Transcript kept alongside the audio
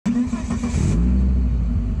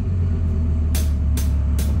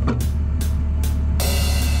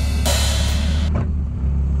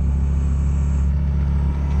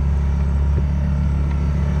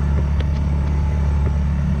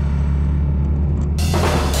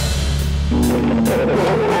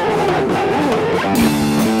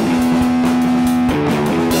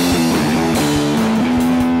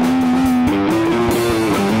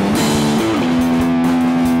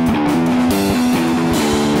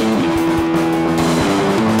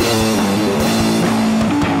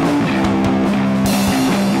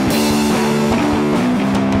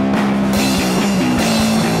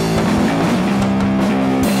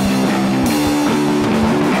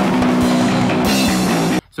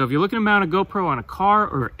So if you're looking to mount a GoPro on a car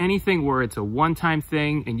or anything where it's a one-time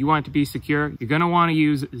thing and you want it to be secure, you're gonna wanna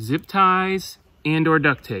use zip ties and or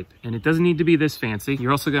duct tape. And it doesn't need to be this fancy. You're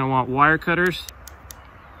also gonna want wire cutters,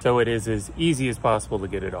 so it is as easy as possible to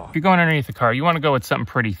get it off. If you're going underneath the car, you wanna go with something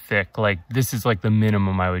pretty thick. Like this is like the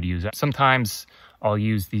minimum I would use. Sometimes I'll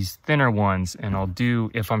use these thinner ones, and I'll do,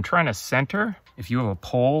 if I'm trying to center, if you have a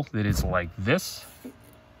pole that is like this,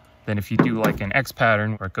 then if you do like an X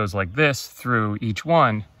pattern where it goes like this through each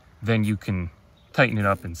one, then you can tighten it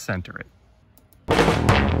up and center it. But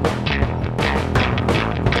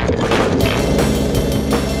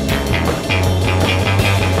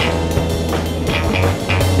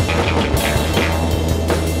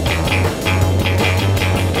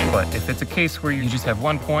if it's a case where you just have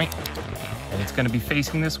one point and it's going to be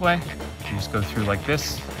facing this way, you just go through like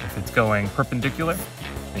this. If it's going perpendicular,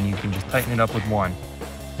 then you can just tighten it up with one.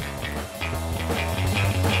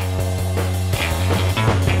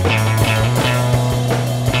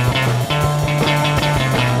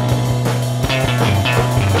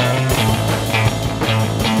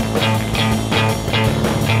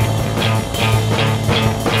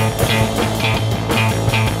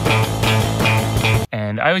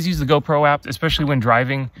 I always use the GoPro app, especially when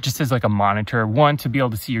driving, just as like a monitor. One, to be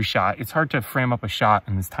able to see your shot. It's hard to frame up a shot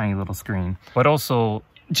on this tiny little screen, but also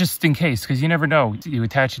just in case, because you never know. You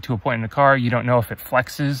attach it to a point in the car, you don't know if it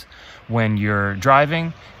flexes when you're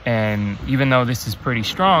driving. And even though this is pretty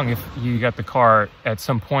strong, if you got the car at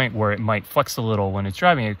some point where it might flex a little when it's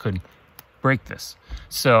driving, it could break this.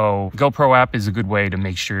 So GoPro app is a good way to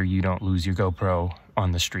make sure you don't lose your GoPro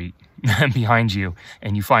on the street behind you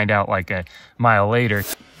and you find out like a mile later.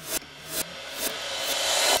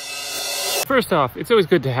 First off, it's always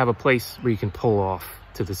good to have a place where you can pull off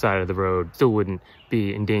to the side of the road. Still wouldn't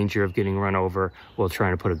be in danger of getting run over while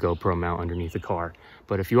trying to put a GoPro mount underneath the car.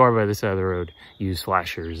 But if you are by the side of the road, use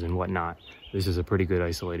flashers and whatnot. This is a pretty good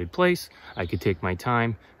isolated place. I could take my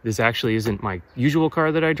time. This actually isn't my usual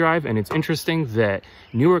car that I drive, and it's interesting that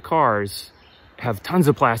newer cars have tons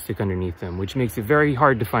of plastic underneath them, which makes it very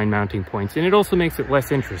hard to find mounting points, and it also makes it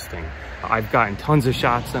less interesting. I've gotten tons of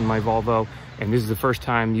shots on my Volvo, and this is the first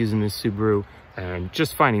time using this Subaru, and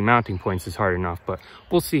just finding mounting points is hard enough, but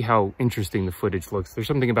we'll see how interesting the footage looks. There's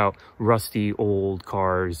something about rusty old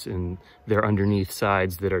cars and their underneath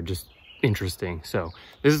sides that are just interesting. So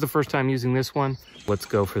this is the first time using this one. Let's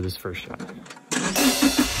go for this first shot.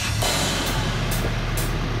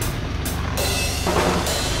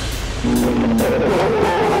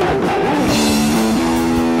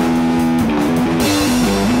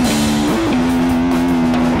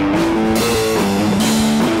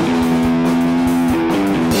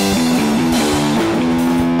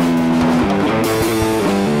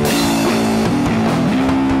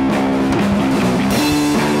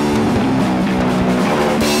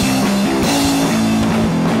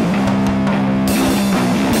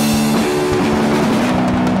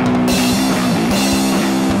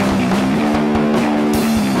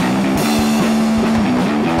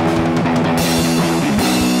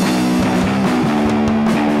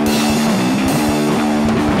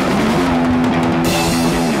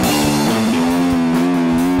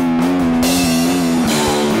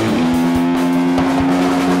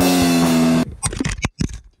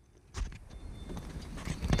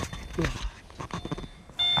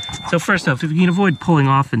 So first off, if you can avoid pulling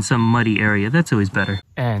off in some muddy area, that's always better.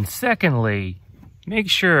 And secondly, make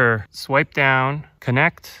sure swipe down,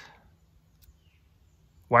 connect,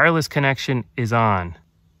 wireless connection is on.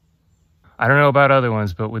 I don't know about other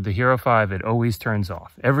ones, but with the Hero 5, it always turns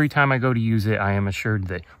off. Every time I go to use it, I am assured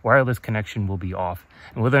that wireless connection will be off.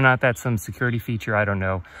 And whether or not that's some security feature, I don't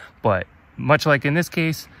know. But much like in this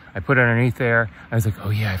case, I put it underneath there. I was like, oh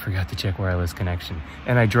yeah, I forgot to check wireless connection.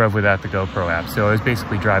 And I drove without the GoPro app. So I was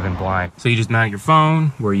basically driving blind. So you just mount your phone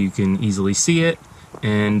where you can easily see it.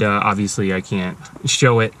 And obviously I can't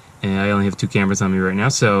show it. And I only have 2 cameras on me right now.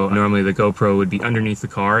 So normally the GoPro would be underneath the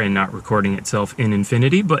car and not recording itself in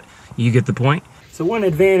infinity, but you get the point. So one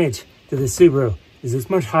advantage to the Subaru is it's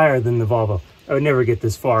much higher than the Volvo. I would never get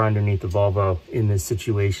this far underneath the Volvo in this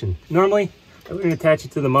situation. Normally, I wouldn't attach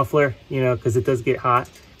it to the muffler, you know, because it does get hot.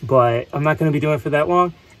 But I'm not going to be doing it for that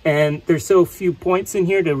long, and there's so few points in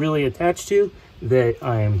here to really attach to that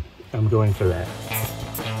I'm going for that.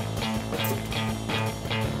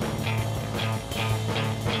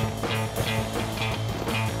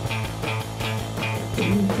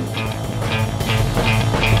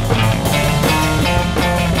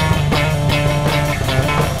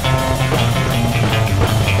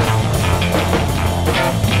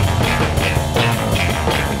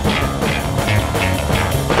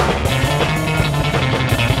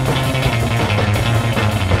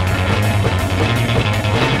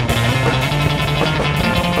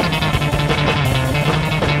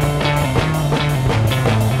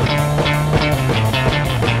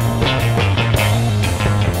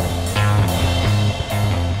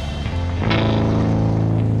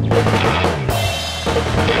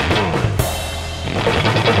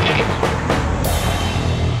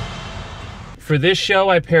 For this show,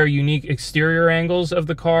 I pair unique exterior angles of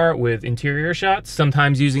the car with interior shots,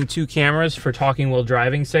 sometimes using 2 cameras for talking while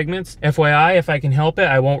driving segments. FYI, if I can help it,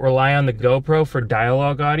 I won't rely on the GoPro for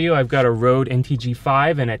dialogue audio. I've got a Rode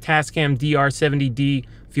NTG5 and a Tascam DR70D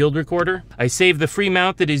field recorder. I save the free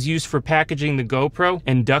mount that is used for packaging the GoPro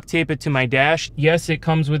and duct tape it to my dash. Yes, it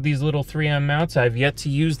comes with these little 3M mounts. I've yet to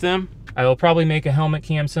use them. I will probably make a helmet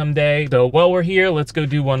cam someday. So while we're here, let's go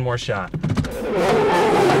do one more shot.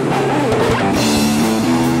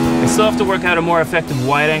 I still have to work out a more effective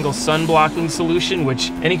wide-angle sun blocking solution, which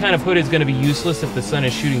any kind of hood is going to be useless if the sun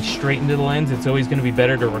is shooting straight into the lens. It's always going to be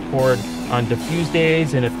better to record on diffuse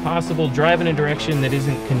days, and if possible, drive in a direction that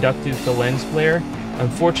isn't conductive to lens flare.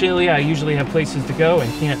 Unfortunately, I usually have places to go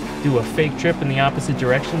and can't do a fake trip in the opposite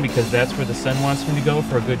direction because that's where the sun wants me to go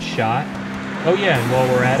for a good shot. Oh yeah, and while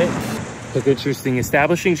we're at it, take interesting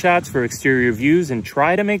establishing shots for exterior views and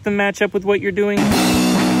try to make them match up with what you're doing.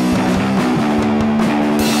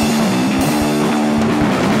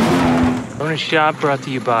 Bonus shot brought to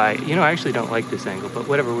you by, I actually don't like this angle, but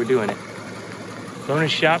whatever, we're doing it.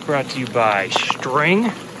 Bonus shot brought to you by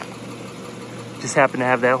string. Just happen to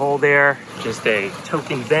have that hole there. Just a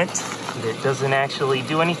token vent that doesn't actually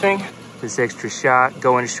do anything. This extra shot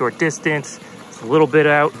going a short distance. It's a little bit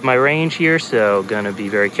out of my range here, so gonna be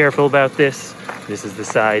very careful about this. This is the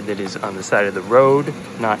side that is on the side of the road,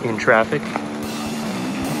 not in traffic.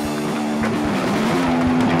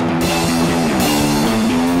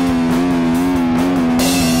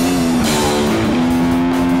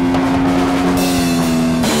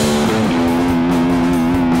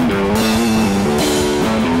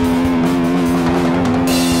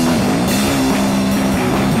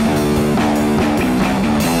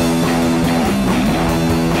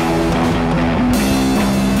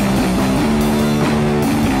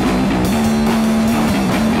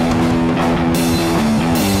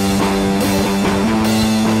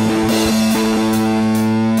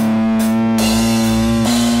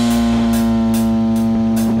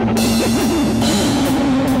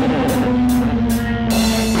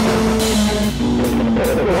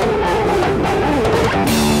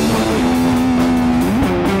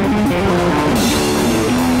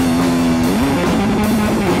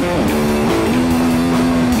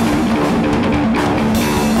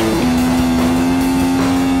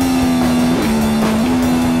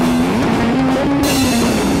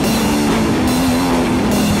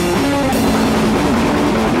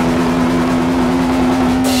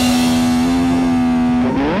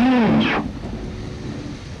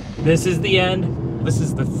 This is the end. This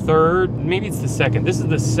is the third, maybe it's the second. This is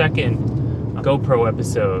the second GoPro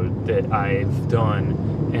episode that I've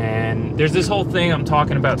done. And there's this whole thing I'm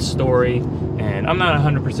talking about story, and I'm not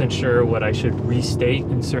 100% sure what I should restate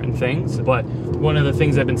in certain things, but one of the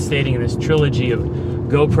things I've been stating in this trilogy of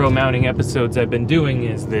GoPro mounting episodes I've been doing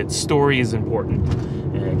is that story is important.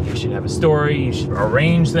 And you should have a story, you should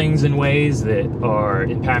arrange things in ways that are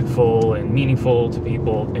impactful and meaningful to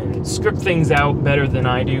people, and script things out better than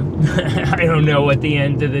I do. I don't know what the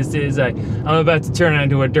end of this is. I'm about to turn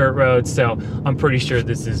onto a dirt road, so I'm pretty sure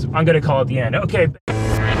I'm gonna call it the end. Okay.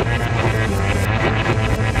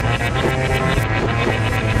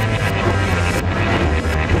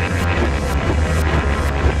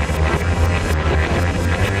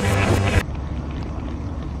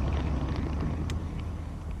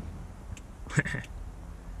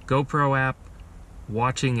 GoPro app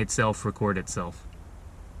watching itself record itself.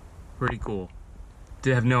 Pretty cool. I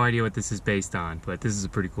have no idea what this is based on, but this is a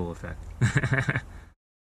pretty cool effect.